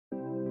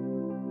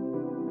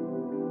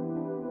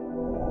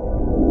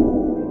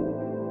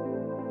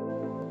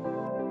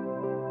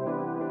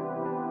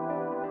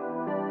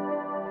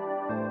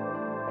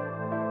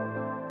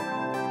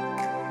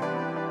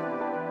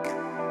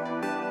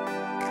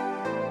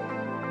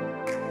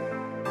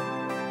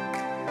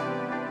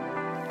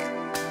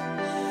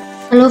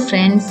Hello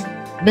friends,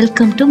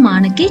 welcome to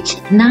Maanu Kitch.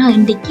 நான்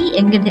இன்னைக்கு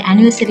எங்களோட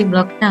anniversary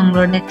vlog தான்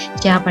உங்களோட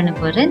ஷேர் பண்ண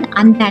போறேன்.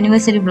 அந்த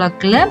anniversary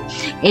vlogல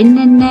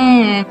என்னென்ன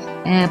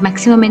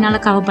மேக்ஸிமம்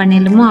என்னால கவர்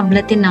பண்ணிடலுமோ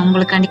அவ்வளோத்தையும் நான்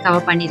உங்களுக்காண்டி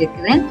கவர்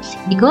பண்ணியிருக்கிறேன்.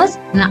 பிகாஸ்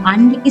நான்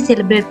அன்னைக்கு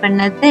செலிப்ரேட்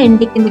பண்ணதை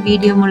இன்னைக்கு இந்த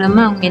வீடியோ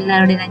மூலமா அவங்க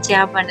எல்லாரோடையும் நான்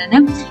ஷேர்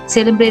பண்ணணும்,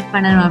 செலிப்ரேட்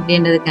பண்ணணும்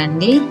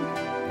அப்படின்றதுக்காண்டி.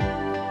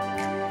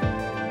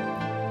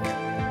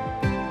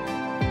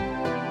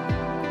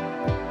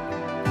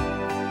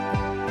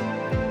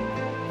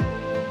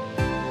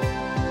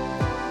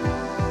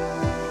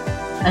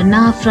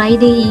 நான்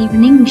ஃப்ரைடே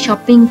ஈவினிங்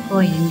ஷாப்பிங்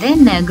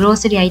போயிருந்தேன்.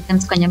 க்ரோசரி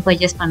ஐட்டம்ஸ் கொஞ்சம்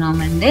பர்ச்சேஸ்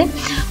பண்ணுவோம்ண்டு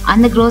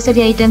அந்த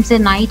க்ரோசரி ஐட்டம்ஸை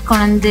நைட்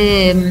கொண்டு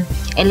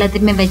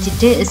எல்லாத்தையுமே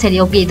வச்சுட்டு சரி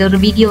ஓகே இது ஒரு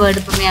வீடியோ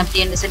எடுப்போமே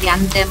அப்படின்னு சொல்லி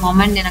அந்த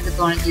மொமெண்ட் எனக்கு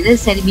தோணுச்சுது.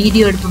 சரி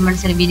வீடியோ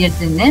எடுப்போம்னு சொல்லி வீடியோ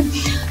எடுத்துருந்தேன்.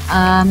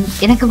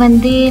 எனக்கு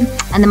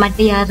அந்த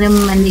மட்டையாரும்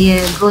அந்த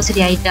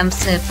க்ரோசரி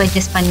ஐட்டம்ஸ்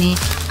பர்ச்சேஸ் பண்ணி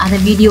அதை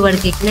வீடியோ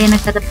எடுக்கல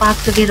எனக்கு அதை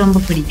பார்க்கவே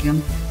ரொம்ப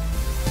பிடிக்கும்.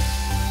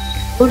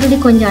 ஆல்ரெடி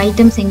கொஞ்சம்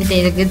ஐட்டம்ஸ் எங்கிட்ட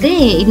இருக்குது,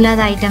 இல்லாத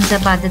ஐட்டம்ஸை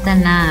பார்த்து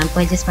தான் நான்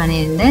பர்ச்சேஸ்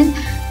பண்ணியிருந்தேன்.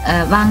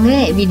 வாங்க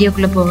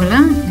வீடியோக்குள்ளே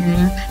போகலாம்.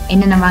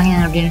 என்னென்ன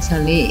வாங்கினேன் அப்படின்னு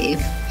சொல்லி.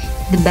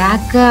 இந்த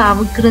பேக்கை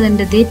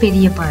அவுக்கிறதுன்றதே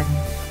பெரிய பாடு.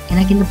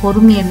 எனக்கு இந்த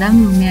பொறுமையெல்லாம்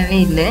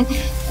உண்மையாகவே இல்லை.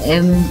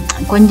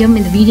 கொஞ்சம்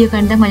இந்த வீடியோ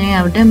கண்டா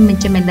கொஞ்சம் விட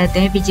மிச்சம்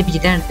எல்லாத்தையுமே பிச்சு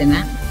பிச்சு தான்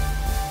எடுத்தேன்.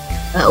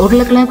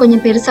 உருளைக்கெல்லாம்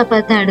கொஞ்சம் பெருசாக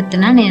பார்த்து தான்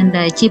எடுத்தேன்னா இந்த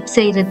சிப்ஸ்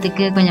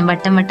செய்கிறதுக்கு கொஞ்சம்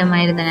வட்டம்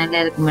வட்டமாக இருந்தால்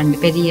நல்லா இருக்கும்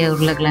பெரிய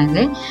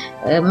உருளைக்கிழங்கு.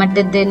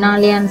 மற்றது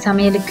நாளையான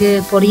சமையலுக்கு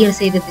பொரியல்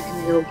செய்கிறதுக்கு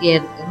இது ஓகே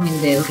இருக்கும்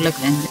இந்த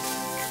உருளைக்கிழங்கு.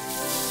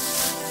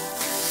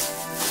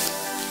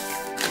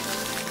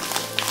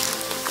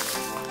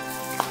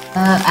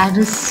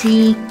 அரிசி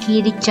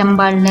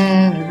கீரிச்சம்பாலில்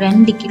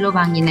 2 கிலோ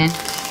வாங்கினேன்.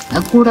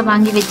 கூட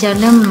வாங்கி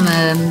வச்சாலும்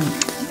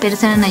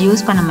பெருசாக நான்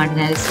யூஸ் பண்ண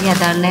மாட்டேன் அரிசி,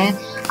 அதால்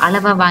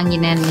அளவாக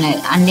வாங்கினேன்.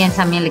 அண்டியன்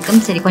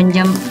சமையலுக்கும் சரி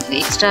கொஞ்சம்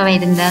எக்ஸ்ட்ராவாக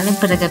இருந்தாலும்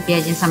பிறகு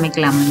எப்பயாச்சும்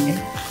சமைக்கலாமுண்டு.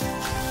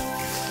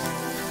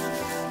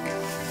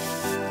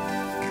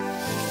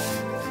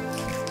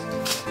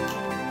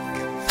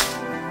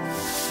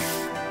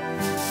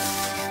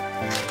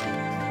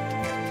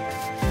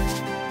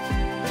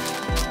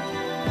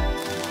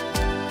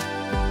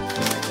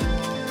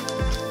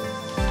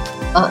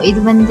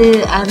 இது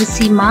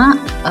அரிசிமா,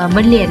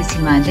 வெள்ளி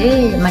அரிசிமா. அது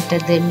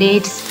மற்றது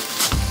டேட்ஸ்.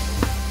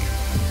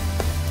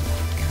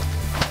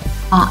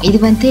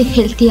 இது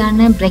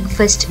ஹெல்த்தியான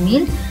பிரேக்ஃபாஸ்ட்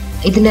மீல்.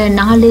 இதில்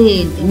 4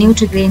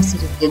 நியூட்ரிகிரெயின்ஸ்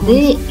இருக்குது.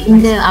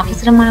 இந்த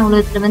அவசரமான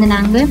உலகத்தில்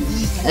நாங்கள்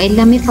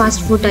எல்லாமே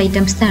ஃபாஸ்ட் ஃபுட்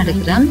ஐட்டம்ஸ் தான்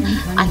எடுக்கிறோம்.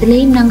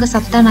 அதுலேயும் நாங்கள்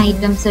சத்தான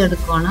ஐட்டம்ஸ்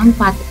எடுக்கணும்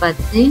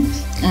பார்த்து.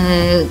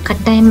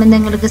 கட்டாயம்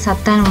எங்களுக்கு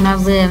சத்தான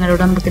உணவு எங்களோட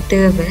உடம்புக்கு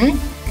தேவை.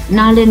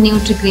 4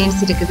 நியூட்ரிகிரெயின்ஸ்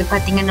இருக்குது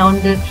பார்த்தீங்கன்னா.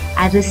 ஒன்று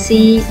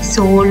அரிசி,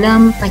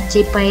 சோளம்,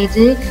 பச்சை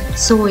பயிறு,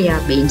 சோயா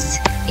பீன்ஸ்.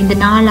 இந்த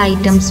 4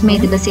 ஐட்டம்ஸுமே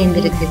இதில்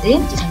சேர்ந்துருக்குது.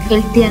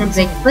 ஹெல்த்தியான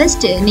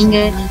பிரேக்ஃபாஸ்ட்.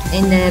 நீங்கள்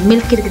இந்த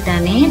மில்க் இருக்குது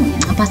தானே,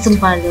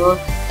 பசும்பாலோ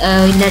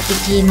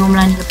இல்லாட்டிக்கு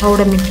நார்மலாக நீங்கள்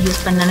பவுடர் மில்க்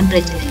யூஸ் பண்ணாலும்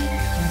பிரச்சனை இல்லை.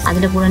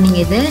 அதில் கூட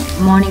நீங்கள் இதை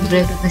மார்னிங்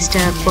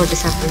பிரேக்ஃபாஸ்ட்டாக போட்டு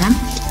சாப்பிடலாம்.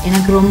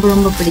 எனக்கு ரொம்ப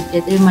ரொம்ப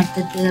பிடிச்சது.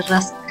 மற்றது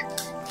ரஸ்க்.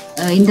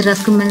 இந்த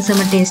ரஸ்க்கு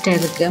செம்ம டேஸ்ட்டாக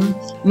இருக்குது.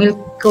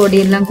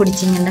 மில்கோடையெல்லாம்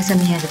குடிச்சிங்கன்னா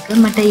செம்மையாக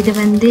இருக்குது. மற்ற இது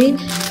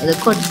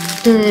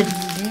கொட்டு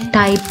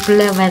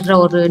டைப்பில் வர்ற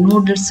ஒரு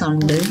நூடுல்ஸ்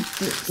உண்டு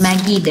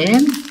மேகியில்.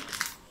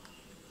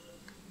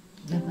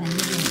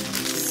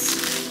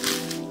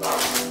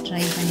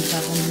 ட்ரை பண்ணி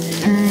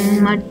பார்ப்போம்.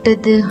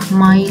 மற்றது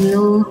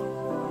மைலோ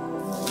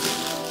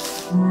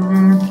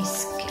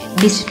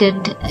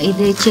பிஸ்கட்.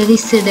 இது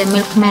செரிஸோட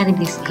மில்க் மேரி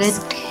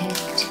பிஸ்கட்.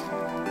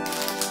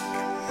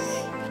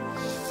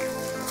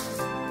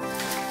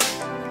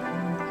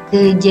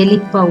 இது jelly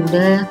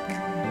powder,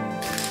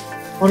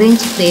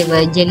 orange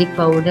flavour jelly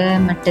powder.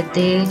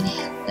 மற்றது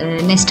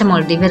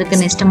நெஸ்டமால்ட்.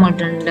 இவருக்கு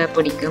நெஸ்டமால்ட்ல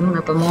பிடிக்கும்.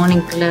 அப்போ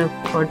மார்னிங்கில்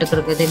போட்டு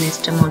கொடுக்குறது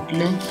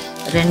நெஸ்டமால்ட்டில்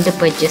 2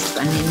 பர்ச்சேஸ்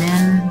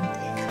பண்ணினேன்.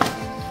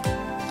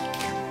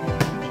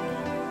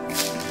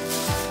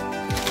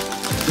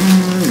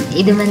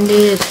 இது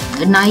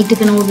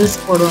நைட்டுக்கு நூடுல்ஸ்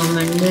போடுவோம்.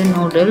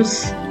 நூடுல்ஸ்.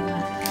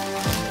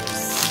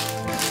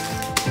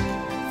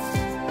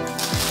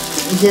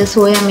 இது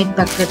சோயா மீட்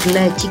பக்கெட்டில்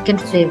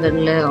சிக்கன்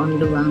ஃப்ளேவரில்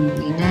ஒன்று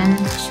வாங்கினேன்.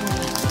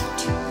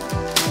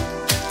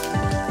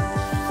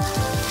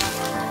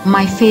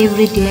 My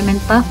favourite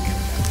lemon puff.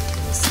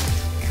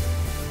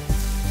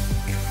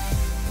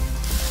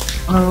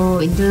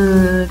 இது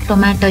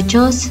டொமேட்டோ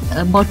சாஸ்.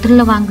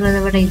 பாட்டிலில் வாங்குறத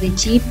விட இது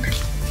சீப்.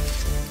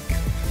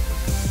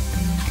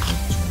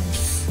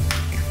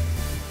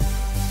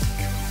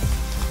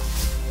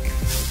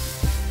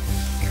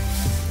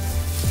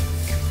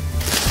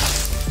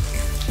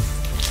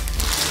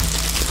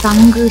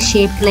 தங்கு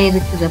ஷேப்பில்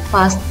இருக்குது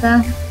பாஸ்தா.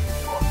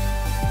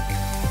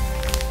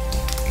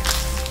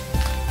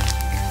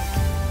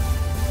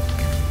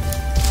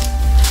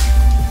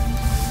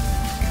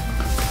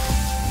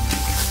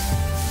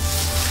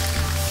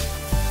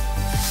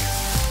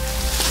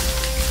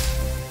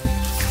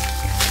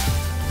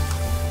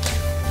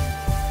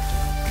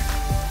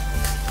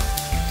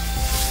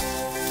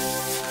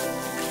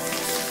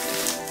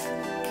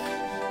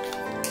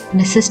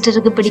 இந்த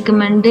சிஸ்டருக்கு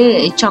பிடிக்குமெண்டு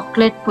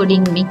chocolate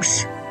pudding mix.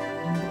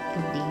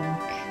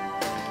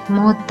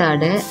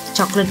 மோத்தாடு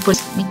chocolate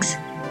put mix.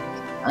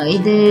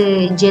 இது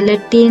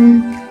ஜெலட்டின்.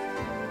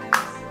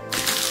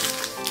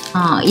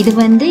 இது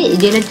வந்து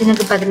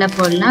ஜெலட்டினுக்கு பதிலாக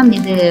போடலாம்.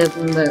 இது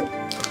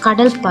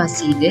கடல்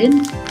பாசி. இது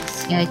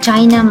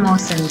சைனா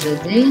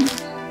மோஸ்ன்றது.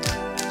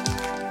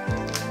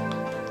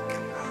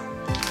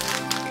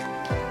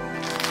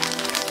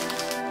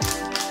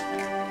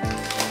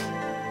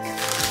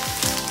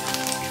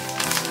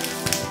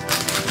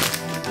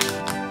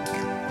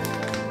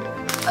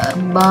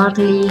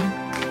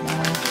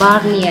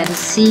 பார்லி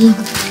அரிசி,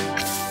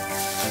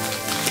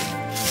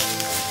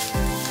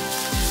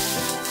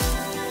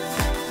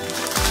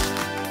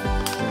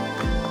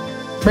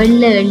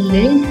 வெள்ளை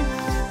எள்ளு,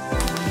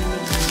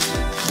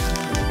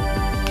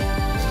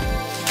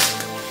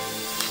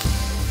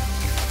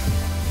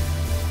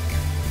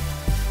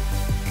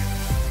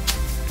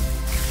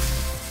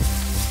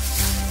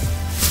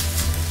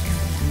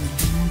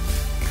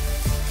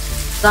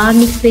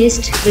 garlic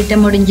paste கிட்ட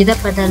முடிஞ்சது.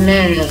 அப்போ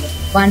அதில்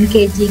 1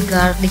 kg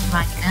garlic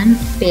வாங்கினேன்,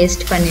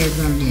 பேஸ்ட்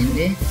பண்ணிடணும்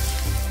அப்படின்னு.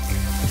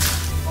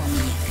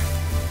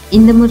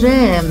 இந்த முறை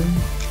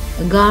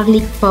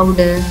கார்லிக்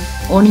பவுடர்,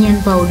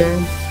 ஆனியன் பவுடர்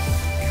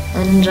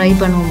அதெல்லாம் ட்ரை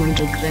பண்ணுவோம்னு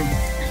இருக்கிறேன்.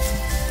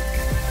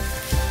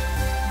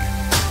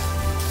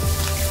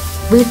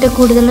 வீட்டை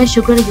கூடுதலாக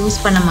சுகர்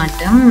யூஸ் பண்ண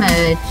மாட்டோம்.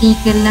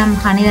 டீக்கெல்லாம்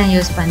ஹனி தான்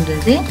யூஸ்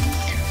பண்ணுறது.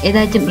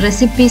 ஏதாச்சும்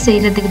ரெசிபி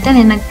செய்கிறதுக்கு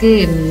தான் எனக்கு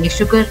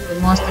சுகர்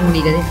மோஸ்ட்லி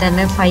முடியாது.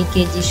 இதில் 5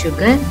 kg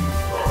சுகர்,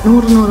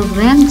 100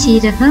 கிராம்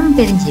சீரகம்,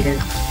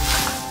 பெருஞ்சீரகம்.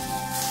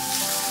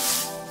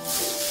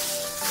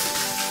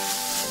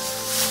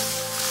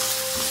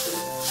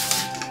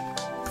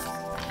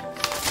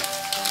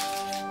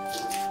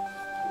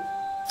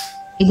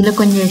 இதில்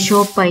கொஞ்சம்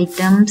soap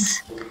items,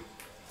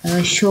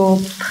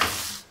 soap,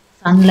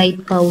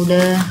 sunlight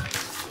powder,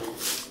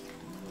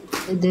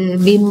 இது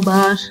விம்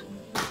பார்,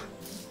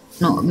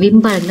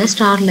 விம் பார் இல்லை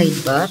ஸ்டார்லைட்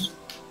பார்,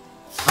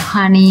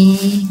 ஹனி,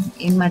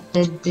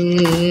 மற்றது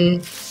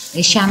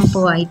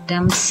ஷாம்பு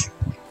ஐட்டம்ஸ்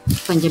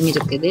கொஞ்சம்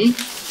இருக்குது.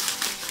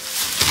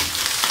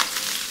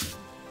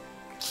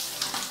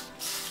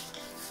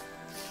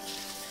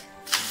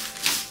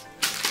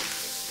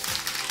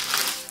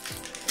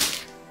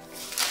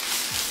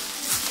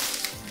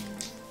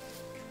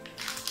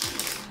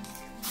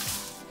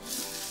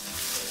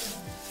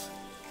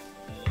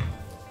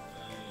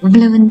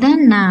 இவ்வளவு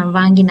தான் நான்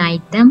வாங்கின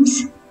ஐட்டம்ஸ்.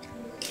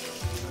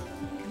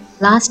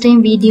 லாஸ்ட்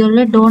டைம்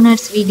வீடியோவில்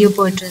டோனட்ஸ் வீடியோ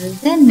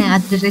போட்டிருந்தது.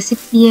 அது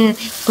ரெசிப்பியை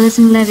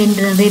பர்சனலாக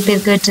நிறைய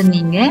பேர்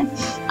கேட்டிருந்தீங்க.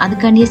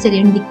 அதுக்காண்டியே சரி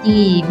இன்றைக்கி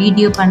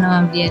வீடியோ பண்ணுவோம்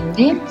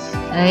அப்படின்ட்டு.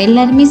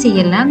 எல்லாருமே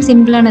செய்யலாம்,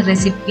 சிம்பிளான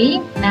ரெசிபி.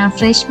 நான்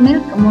ஃப்ரெஷ்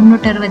மில்க்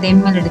 360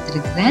 ml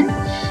எடுத்துருக்கிறேன்.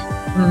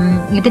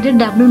 கிட்டத்தட்ட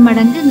டபுள்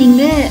மடங்கு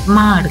நீங்கள்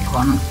மா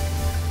எடுக்கணும்.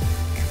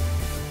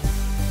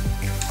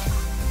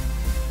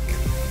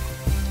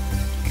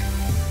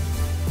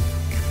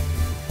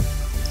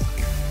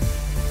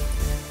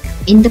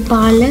 இந்த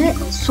பாலை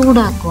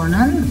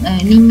சூடாக்கணும்.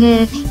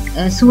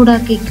 நீங்கள்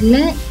சூடாக்கிக்கல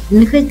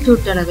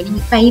நிகழ்ச்சூட்டு அளவு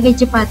நீங்கள் கை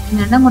வச்சு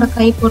பார்த்தீங்கன்னா ஒரு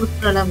கை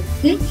பொறுக்கிற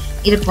அளவுக்கு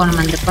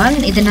இருக்கணும் அந்த பால்.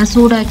 இதை நான்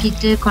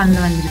சூடாக்கிட்டு கொண்டு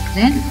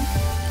வந்திருக்கிறேன்.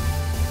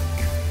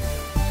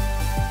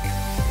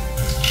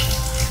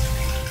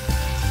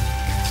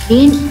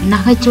 ஏன்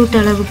நகைச்சூட்டு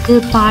அளவுக்கு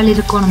பால்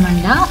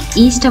இருக்கணுமெண்டா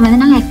ஈஸ்ட்டை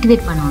வந்து நாங்கள்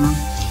ஆக்டிவேட் பண்ணணும்.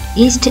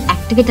 ஈஸ்ட்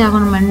ஆக்டிவேட்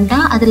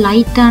ஆகணுமெண்டா அது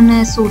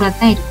லைட்டான சூடாக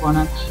தான்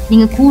இருக்கணும்.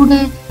 நீங்கள்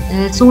கூட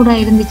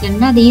சூடாக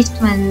இருந்துச்சுன்னா அது ஈஸ்ட்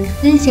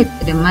வந்து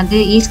செத்துடும். அது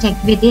ஈஸ்ட்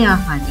ஆக்டிவேட்டே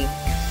ஆகாது.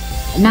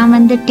 நான்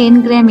வந்து 10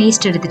 கிராம்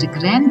ஈஸ்ட்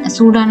எடுத்துருக்கிறேன்.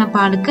 சூடான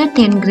பாலுக்கு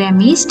 10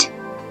 கிராம் ஈஸ்ட்,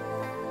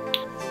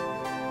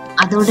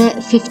 அதோட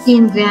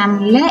 15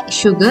 கிராமில்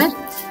சுகர்,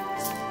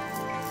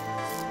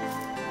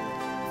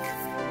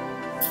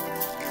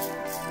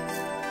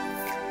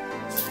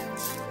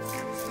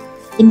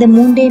 இந்த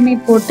மூண்டையுமே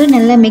போட்டு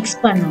நல்லா மிக்ஸ்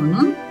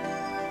பண்ணணும்.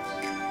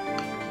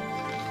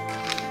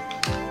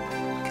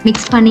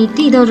 மிக்ஸ்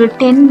பண்ணிவிட்டு இதை ஒரு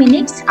 10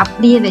 minutes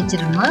அப்படியே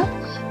வச்சுருங்க.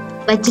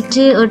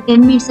 வச்சுட்டு ஒரு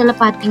 10 minutes எல்லாம்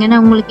பார்த்தீங்கன்னா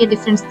உங்களுக்கே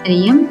டிஃப்ரென்ஸ்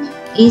தெரியும்.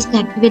 ஈஸ்ட்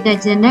ஆக்டிவேட்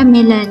ஆச்சுன்னா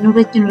மேலே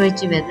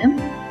நுரைச்சி வரும்.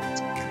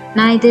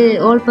 நான் இது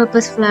ஆல்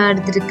பர்பஸ் ஃப்ளார்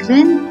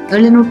எடுத்துருக்கிறேன்,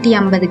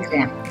 750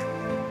 கிராம்.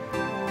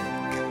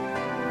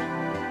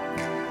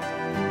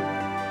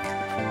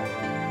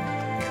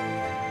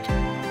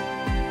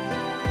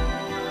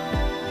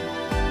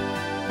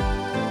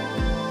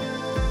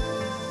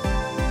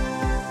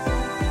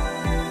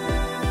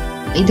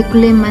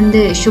 இதுக்குள்ளே வந்து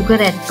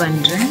சுகர் ஆட்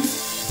பண்ணுறேன்.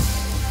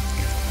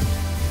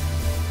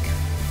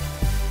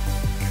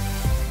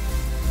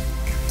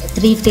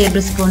 Three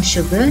table spoon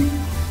sugar.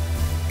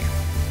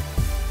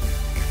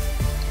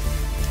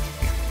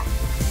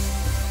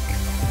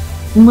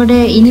 உங்களோட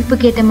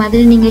இனிப்புக்கு ஏற்ற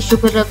மாதிரி நீங்கள்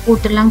சுகரை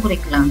கூட்டெல்லாம்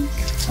குறைக்கலாம்.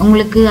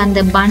 உங்களுக்கு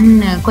அந்த பன்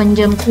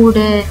கொஞ்சம் கூட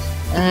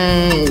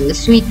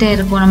ஸ்வீட்டாக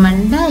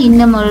இருக்கணும்னா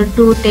இன்னும் ஒரு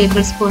 2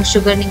 டேபிள் ஸ்பூன்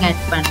சுகர் நீங்கள்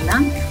ஆட்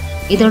பண்ணலாம்.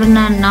 இதோட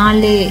நான்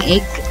 4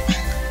 எக்,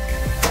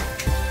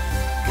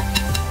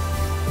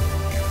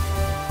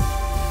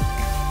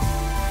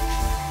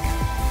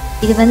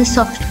 இது வந்து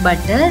சாஃப்ட்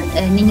பட்டர்.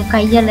 நீங்கள்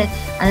கையால்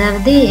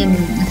அதாவது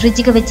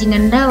ஃப்ரிட்ஜுக்கு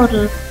வச்சிங்கன்னா ஒரு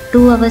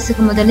 2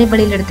 ஹவர்ஸுக்கு முதல்ல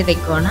வெளியில் எடுத்து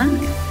வைக்கணும்.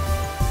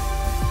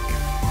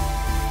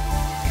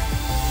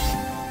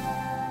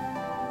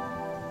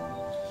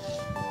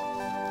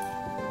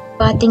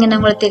 பார்த்தீங்கன்னா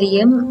உங்களுக்கு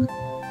தெரியும்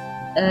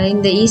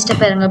இந்த ஈஸ்ட்டை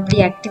பாருங்க எப்படி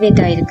ஆக்டிவேட்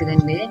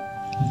ஆகிருக்குதுன்னு.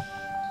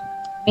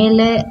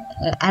 மேலே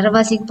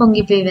அரைவாசிக்கு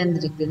பொங்கி போய்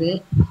வந்திருக்குது.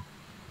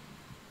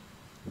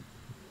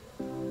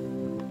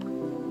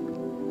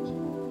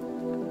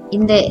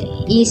 இந்த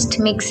ஈஸ்ட்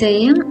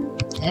மிக்ஸையும்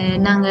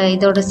நாங்கள்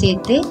இதோட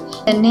சேர்த்து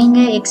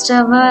நீங்கள்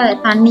எக்ஸ்ட்ராவாக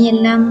தண்ணி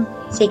எல்லாம்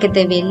சேர்க்க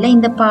தேவையில்லை.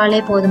 இந்த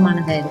பாலே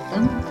போதுமானதாக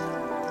இருக்கும்.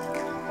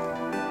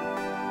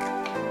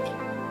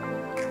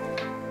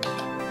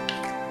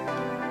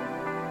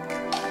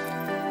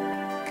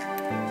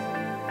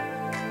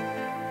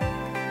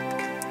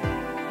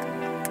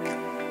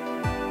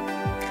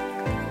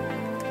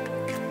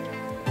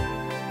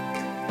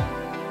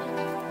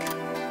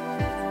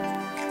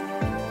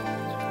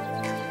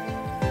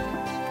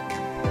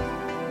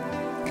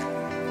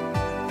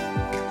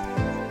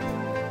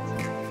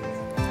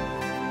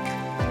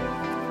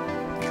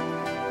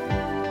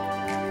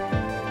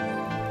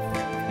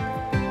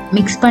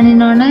 மிக்ஸ்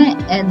பண்ணினோன்னே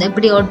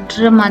இப்படி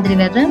ஒட்டுற மாதிரி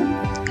வரும்.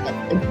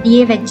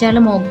 இப்படியே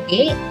வச்சாலும் ஓகே.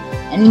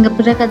 நீங்கள்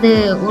பிறகு அது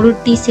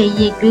உருட்டி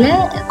செய்யக்குள்ள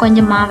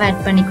கொஞ்சம் மாவை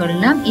ஆட்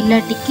பண்ணிக்கொள்ளலாம்.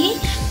 இல்லாட்டிக்கு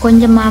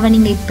கொஞ்சம் மாவை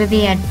நீங்கள்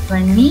இப்போவே ஆட்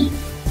பண்ணி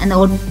அந்த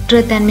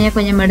ஒட்டுற தன்மையை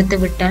கொஞ்சம் எடுத்து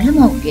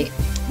விட்டாலும் ஓகே.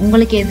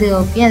 உங்களுக்கு எது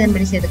ஓகே அதே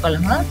மாதிரி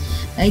சேர்த்துக்கொள்ளுங்க.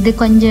 இது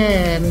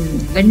கொஞ்சம்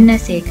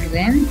வெண்ணெய்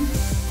சேர்க்குறேன்.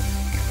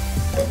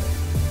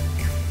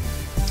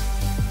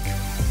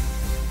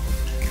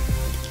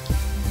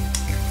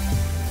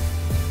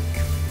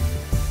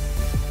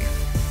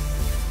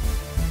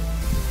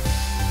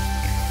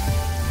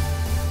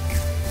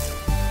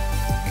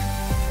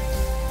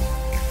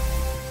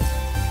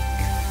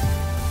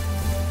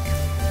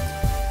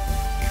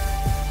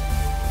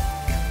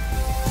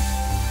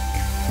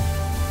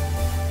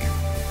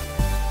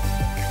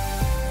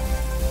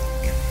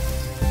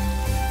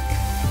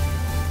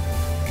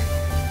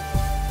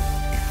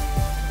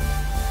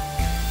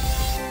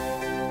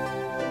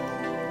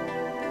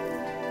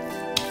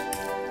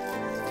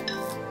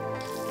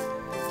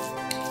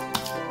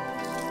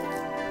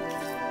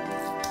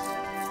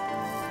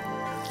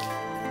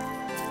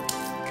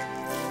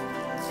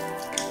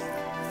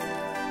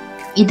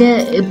 இதை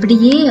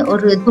இப்படியே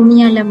ஒரு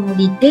துணியால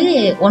மூடிட்டு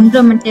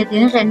 1.5 மணி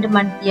நேரத்துல 2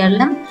 மணி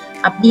நேரம்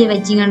அப்படியே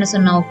வச்சிங்கன்னு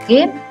சொன்னா ஓகே.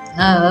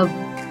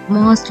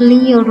 மோஸ்ட்லி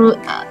ஒரு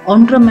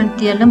 1.5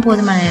 மணி நேரம்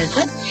போதுமான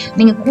இருக்கு.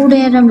 நீங்க கூட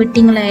நேரம்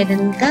விட்டீங்களா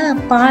இருந்தா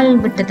பால்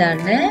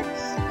விட்டதால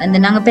அந்த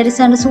நாங்க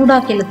பெருசான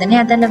சூடாக்கல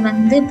தானே அதெல்லாம்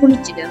வந்து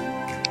புளிச்சிடும்.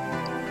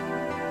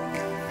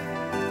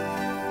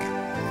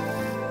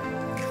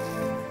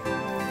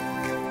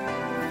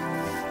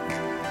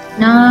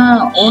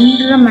 நான்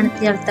 1.5 மணி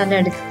நேரத்தால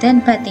எடுத்தேன்.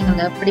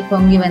 பார்த்தீங்களா அப்படி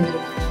பொங்கி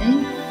வந்துருக்கு.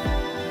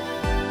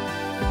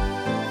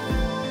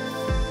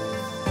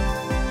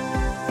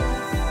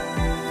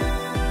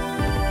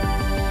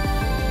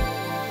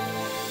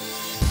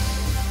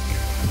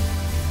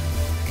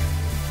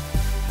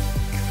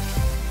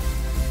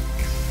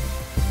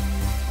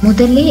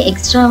 முதல்ல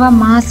எக்ஸ்ட்ராவா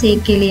மா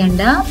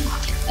சேர்க்கலையாண்டா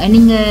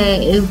நீங்க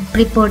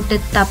இப்படி போட்டு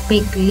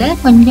தப்பைக்குள்ள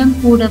கொஞ்சம்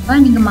கூடவா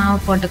நீங்க மாவை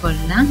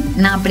போட்டுக்கொள்ளலாம்.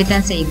 நான்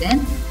அப்படித்தான்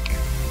செய்தேன்.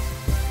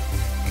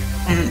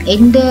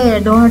 எந்த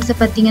டோனட்ஸை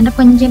பார்த்தீங்கன்னா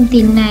கொஞ்சம்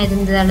தின்னாக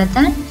இருந்ததால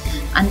தான்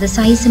அந்த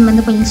சைஸும்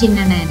வந்து கொஞ்சம்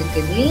சின்னதாக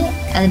இருக்குது.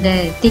 அதோட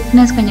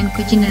திக்னஸ் கொஞ்சம்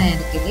சின்னதாக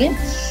இருக்குது.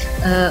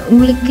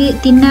 உங்களுக்கு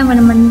தின்னாக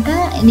வேணுமெண்டா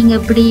நீங்கள்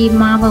இப்படி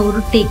மாவை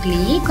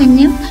உருட்டைக்குள்ளேயே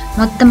கொஞ்சம்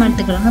மொத்தமாக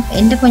எடுத்துக்கலாம்.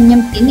 எந்த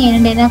கொஞ்சம்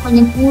என்னென்னா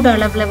கொஞ்சம் கூட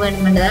அளவில்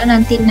வேணுமென்றதால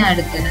நான் தின்னாக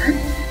எடுத்துறேன்.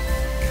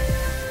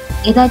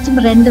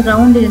 ஏதாச்சும் 2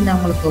 ரவுண்ட் இருந்தால்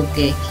உங்களுக்கு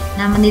ஓகே.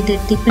 நான் வந்து இது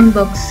டிஃபன்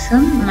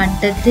பாக்ஸும்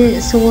மற்றது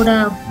சோடா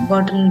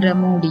பாட்டில்ன்ற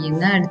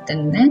மூடியும் தான்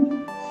எடுத்துருந்தேன்.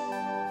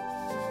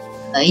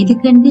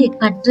 இதுக்கு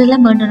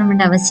கட்டரெல்லாம்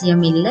வேண்டணும்ன்ற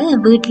அவசியம் இல்லை.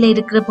 வீட்டில்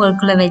இருக்கிற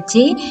பொருட்களை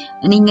வச்சு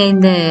நீங்க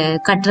இந்த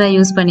கட்டரை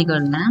யூஸ்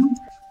பண்ணிக்கொள்ளலாம்.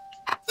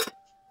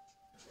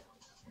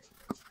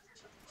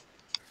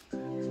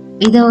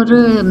 இதை ஒரு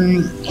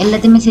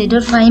எல்லாத்தையுமே சேர்த்து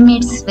ஒரு 5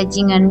 மினிட்ஸ்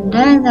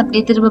வச்சிங்கன்னா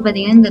அப்படியே திரும்ப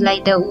பார்த்தீங்கன்னா இந்த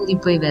லைட்டாக ஊறி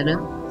போய்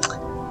வரும்.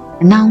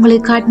 நான்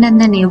உங்களுக்கு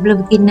காட்டினேன் தானே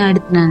எவ்வளவு தின்னா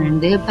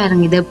எடுத்துனான்னு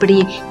பாருங்க. இது எப்படி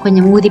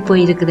கொஞ்சம் ஊறி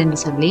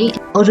போயிருக்குதுன்னு சொல்லி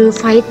ஒரு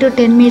 5 to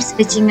 10 மினிட்ஸ்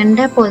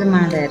வச்சிங்கன்னா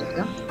போதுமானதாக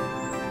இருக்கும்.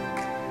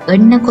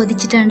 எண்ணெய்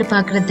கொதிச்சுட்டாண்டு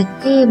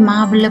பார்க்குறதுக்கு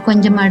மாவுல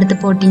கொஞ்சமாக எடுத்து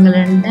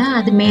போட்டிங்களா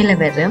அது மேலே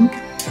வரும்.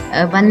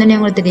 வந்தோடனே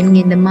உங்களுக்கு தெரியும்.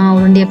 இந்த மாவு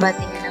உருண்டையை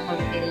பார்த்தீங்கன்னா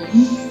உங்களுக்கு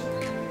தெரியும்.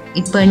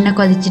 இப்போ எண்ணெய்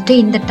கொதிச்சுட்டு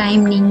இந்த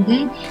டைம்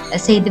நீங்கள்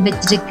செய்து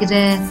வச்சிருக்கிற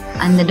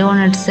அந்த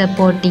டோனட்ஸை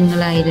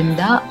போட்டிங்களா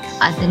இருந்தால்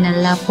அது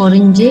நல்லா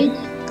பொரிஞ்சு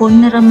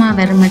பொன்னிறமாக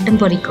வர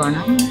மட்டும்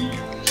பொரிக்கணும்.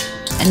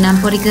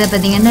 நான் பொரிக்கிறத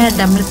பார்த்தீங்கன்னா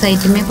டபுள்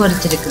சைட்டுமே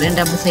பொரிச்சிருக்கிறேன்.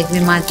 டபுள்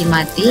சைட்டுமே மாற்றி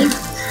மாற்றி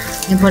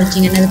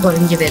பொரிச்சிங்கன்னா அது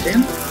பொரிஞ்சு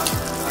வரும்.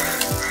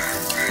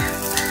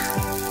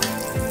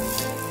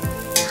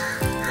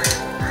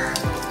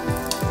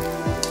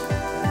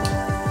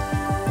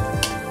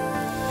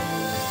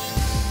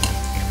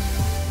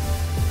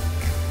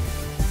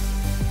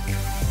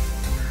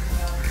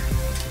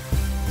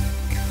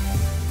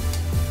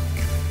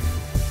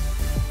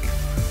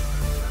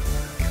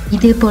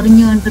 இது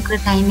பொறிஞ்சு கொண்டிருக்கிற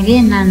டைம்லேயே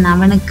நான்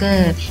அவனுக்கு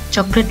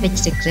சாக்லேட்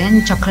வச்சிருக்கிறேன்.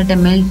 சாக்லேட்டை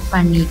மெல்ட்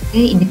பண்ணிட்டு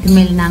இதுக்கு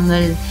மேல்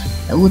நாங்கள்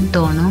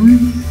ஊற்றணும்.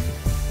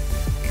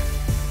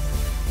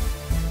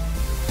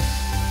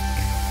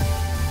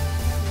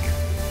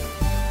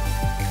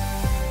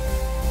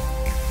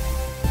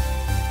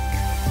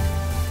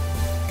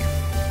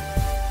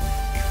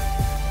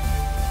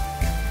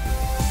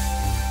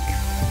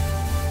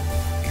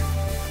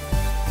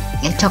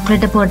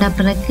 சாக்லேட்டை போட்ட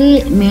பிறகு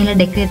மேலே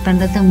டெக்கரேட்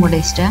பண்ணுறது உங்களோட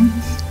இஷ்டம்.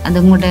 அது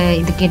உங்களோட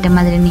இதுக்கேற்ற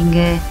மாதிரி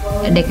நீங்கள்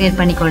டெக்கரேட்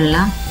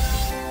பண்ணிக்கொள்ளலாம்.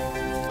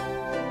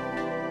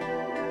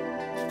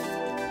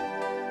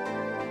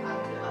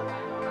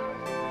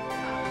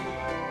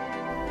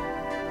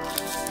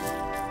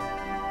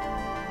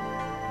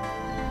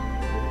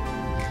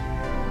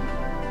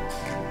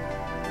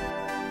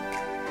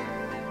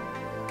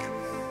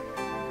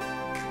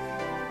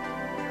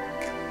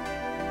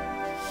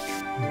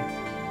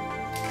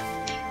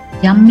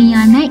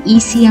 யம்மியான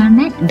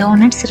ஈஸியான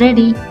டோனட்ஸ்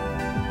ரெடி.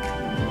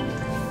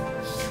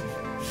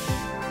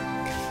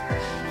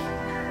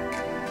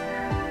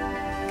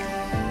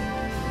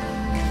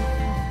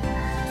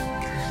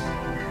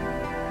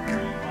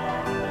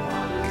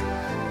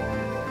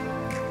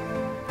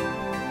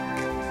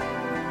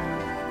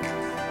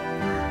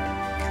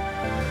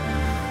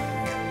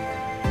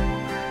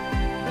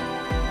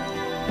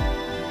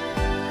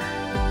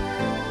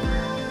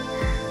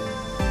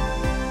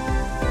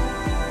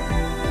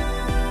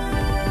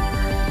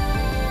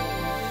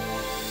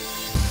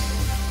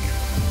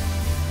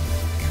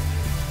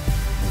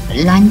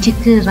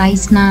 லஞ்சுக்கு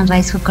நான்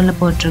ரைஸ் குக்கரில்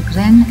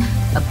போட்டிருக்கிறேன்.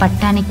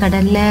 பட்டாணி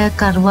கடலை,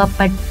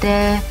 கருவாப்பட்டை,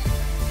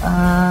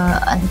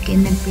 அதுக்கு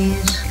என்ன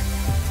பேர்,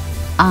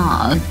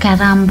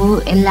 கராம்பு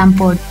எல்லாம்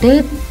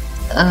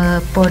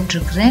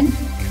போட்டிருக்கிறேன்.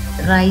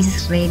 Rice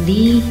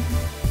ready.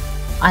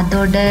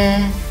 அதோட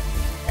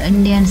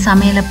இந்தியன்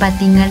சமையலை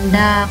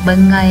பார்த்தீங்கன்னா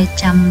வெங்காய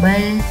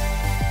சம்பல்,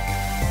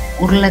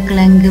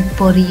 உருளைக்கிழங்கு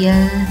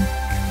பொரியல்,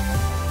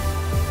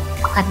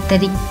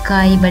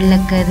 கத்தரிக்காய்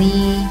வெள்ளைக்கறி,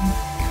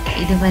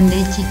 இது வந்து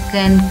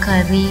சிக்கன்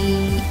கறி,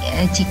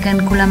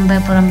 சிக்கன் குழம்பு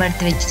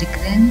புறம்படுத்து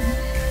வச்சிருக்கிறேன்,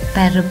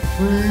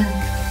 பருப்பு,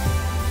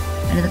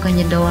 அடுத்து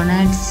கொஞ்சம்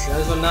டோனட்ஸ்.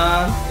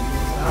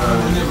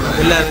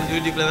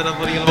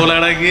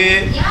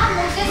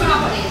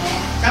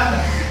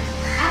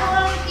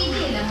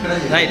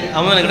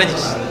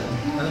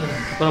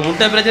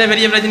 முட்டை பிரச்சனை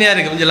பெரிய பிரச்சனையா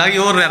இருக்கு. கொஞ்சம் லாகி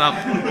ஓடுறாராம்.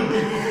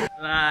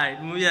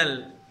 முயல்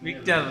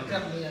விக்டர்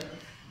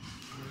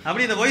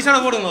அப்படி இந்த வயசோட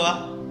போடுங்கவா,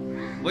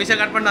 வயசை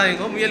கட்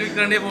பண்ணாதீங்க, முயல்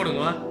விக்டர்னே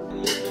போடுங்கவா.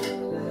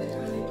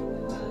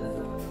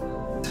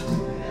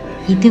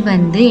 இது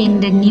வந்து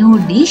இந்த new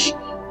dish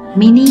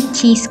mini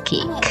cheese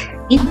cake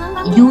with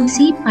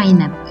UC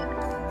pineapple.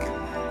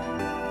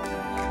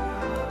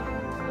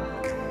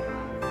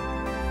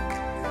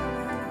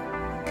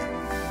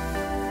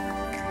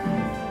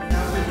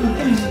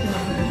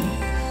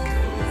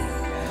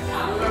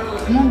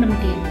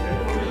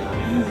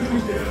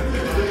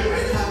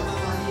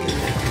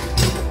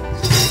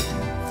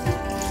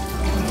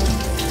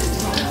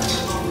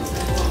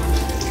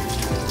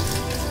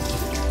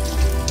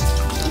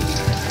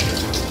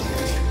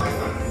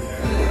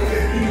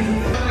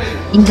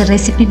 இந்த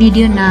ரெசிபி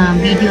வீடியோ நான்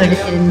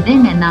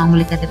எடுத்திருந்தேன். நான்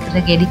உங்களுக்கு அதை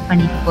பிறகு எடிட்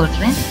பண்ணி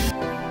போடுறேன்.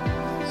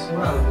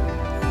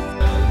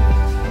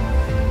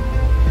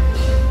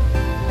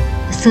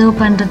 சர்வ்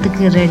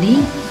பண்ணுறதுக்கு ரெடி.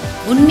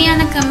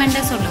 உண்மையான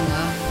கமெண்ட்டை சொல்லுங்க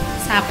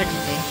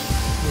சாப்பிட்டுட்டு.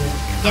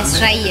 Just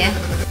try.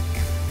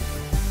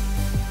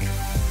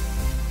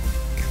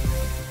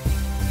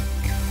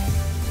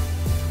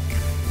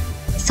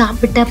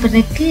 சாப்பிட்ட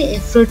பிறகு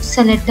ஃப்ரூட்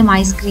சலட்டும்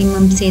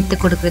ஐஸ்கிரீமும் சேர்த்து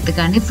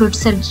கொடுக்கறதுக்காண்டி ஃப்ரூட்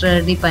சலட்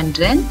ரெடி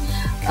பண்ணுறேன்.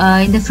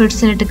 இந்த ஃப்ரூட்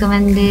சலட்டுக்கு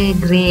வந்து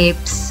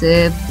grapes,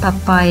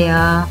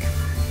 papaya,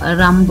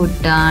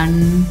 rambutan,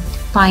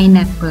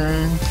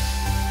 pineapple,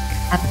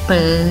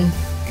 apple,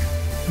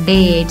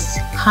 dates,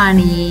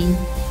 honey,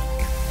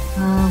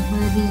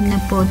 வேறு என்ன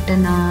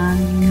போட்டேன்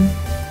நான்,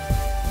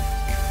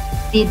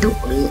 இது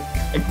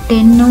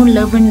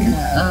 10-11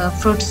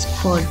 ஃப்ரூட்ஸ்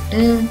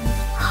போட்டு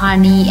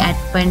ஹனி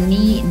ஆட்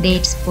பண்ணி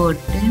டேட்ஸ்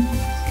போட்டு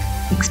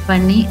மிக்ஸ்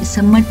பண்ணி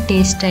செம்ம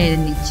டேஸ்ட்டாக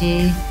இருந்துச்சு.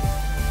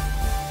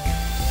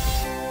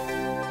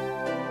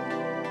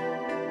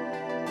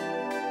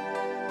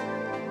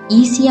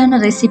 ஈஸியான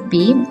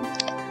ரெசிபி.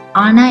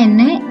 ஆனால்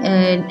என்ன,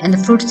 அந்த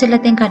ஃப்ரூட்ஸ்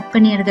எல்லாத்தையும் கட்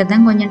பண்ணி எடுக்கிறது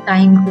தான் கொஞ்சம்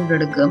டைம் கூட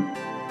எடுக்கும்.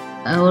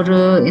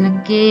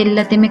 எனக்கு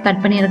எல்லாத்தையுமே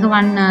கட் பண்ணி எடுக்க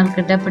 1 hour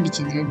கிட்ட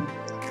பிடிச்சிது.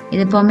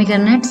 இது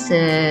பொமிக்ரனட்ஸ்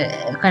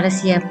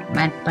கடைசியாக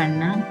ஆட்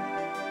பண்ணேன்.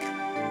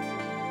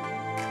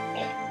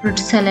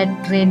 Fruit salad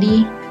ready.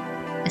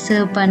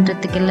 சர்வ்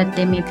பண்ணுறதுக்கு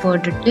எல்லாத்தையுமே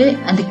போட்டுட்டு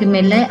அதுக்கு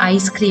மேலே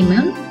ஐஸ்கிரீமு,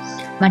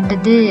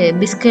 மற்றது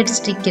பிஸ்கட்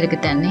ஸ்டிக்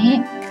இருக்குது தானே,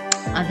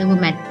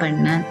 அதுவும் ஆட்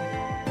பண்ணேன்.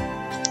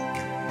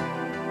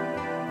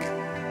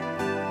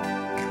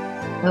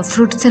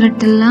 ஃப்ரூட்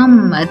சலட்டெல்லாம்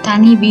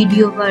தனி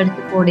வீடியோவாக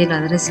எடுத்து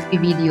போடலாம், ரெசிபி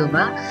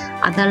வீடியோவாக,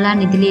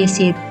 அதெல்லாம் இதிலேயே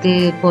சேர்த்து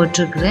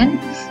போட்டிருக்கிறேன்.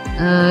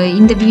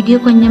 இந்த வீடியோ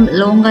கொஞ்சம்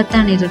லாங்காக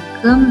தான்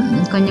இருக்கும்,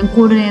 கொஞ்சம்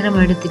கூட நேரம்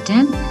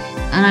எடுத்துட்டேன்.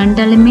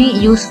 ரெண்டாலுமே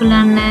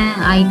யூஸ்ஃபுல்லான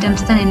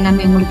ஐட்டம்ஸ் தான்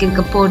எல்லாமே உங்களுக்கு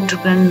இருக்க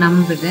போட்டிருக்கிறேன்னு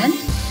நம்புகிறேன்.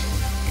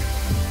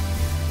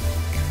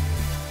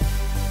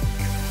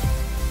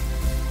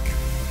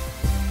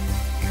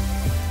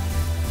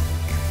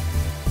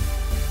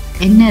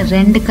 என்ன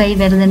 2 கை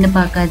வருதுன்னு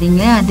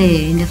பார்க்காதீங்க, அது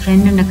இந்த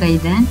ஃப்ரெண்டோட கை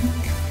தான்.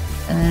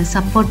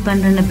 சப்போர்ட்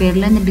பண்ணுற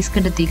பேரில் இந்த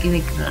பிஸ்கட்டை தூக்கி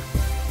வைக்கிறார்.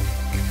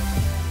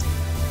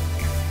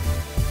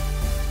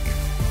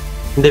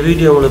 இந்த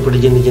வீடியோ உங்களுக்கு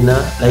பிடிச்சிருந்துச்சுன்னா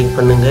லைக்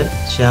பண்ணுங்கள்,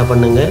 ஷேர்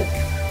பண்ணுங்கள்,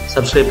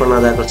 சப்ஸ்கிரைப்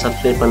பண்ணாதாக்கள்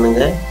சப்ஸ்கிரைப்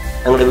பண்ணுங்கள்.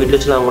 எங்களோட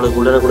வீடியோஸ்லாம்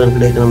உங்களுக்கு உடனுக்குடன்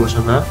கிடைக்கணும்னு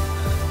சொன்னால்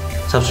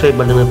சப்ஸ்கிரைப்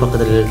பட்டனை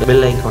பக்கத்தில் இருக்க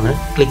பெல் ஐக்கானை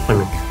கிளிக்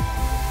பண்ணுங்கள்.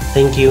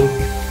 தேங்க்யூ.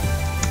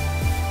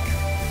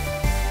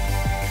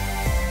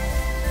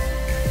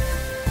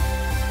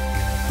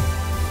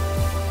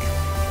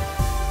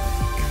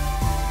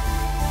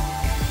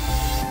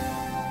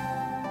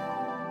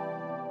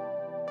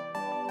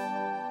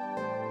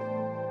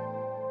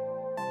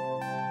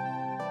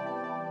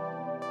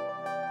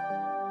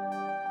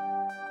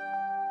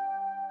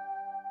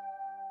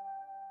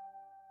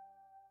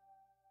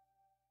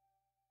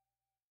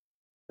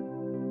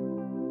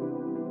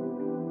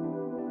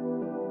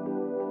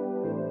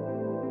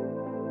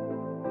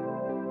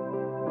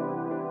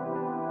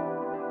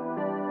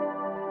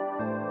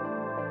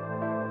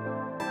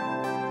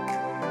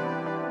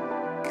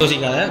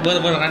 யோசிக்காத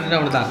வேறு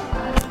கண்டிப்பாக கொடுத்தா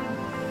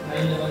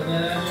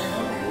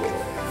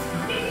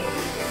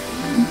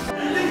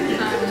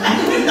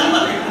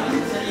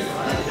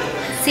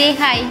Say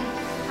hi.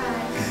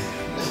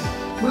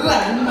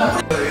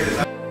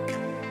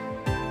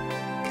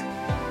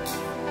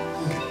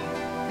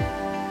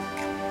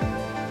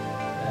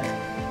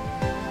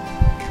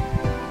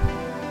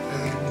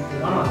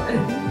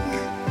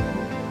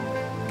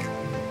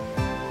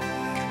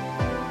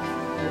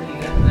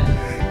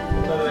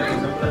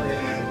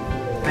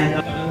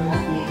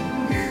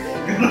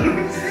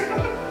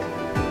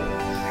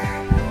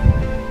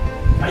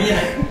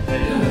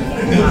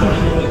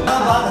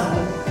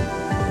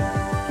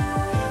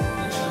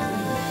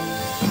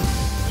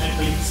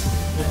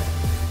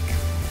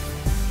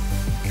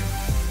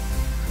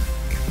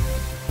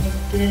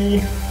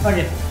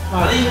 Okay.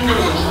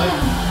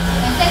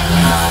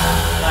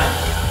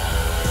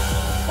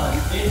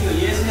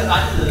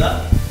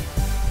 Yes,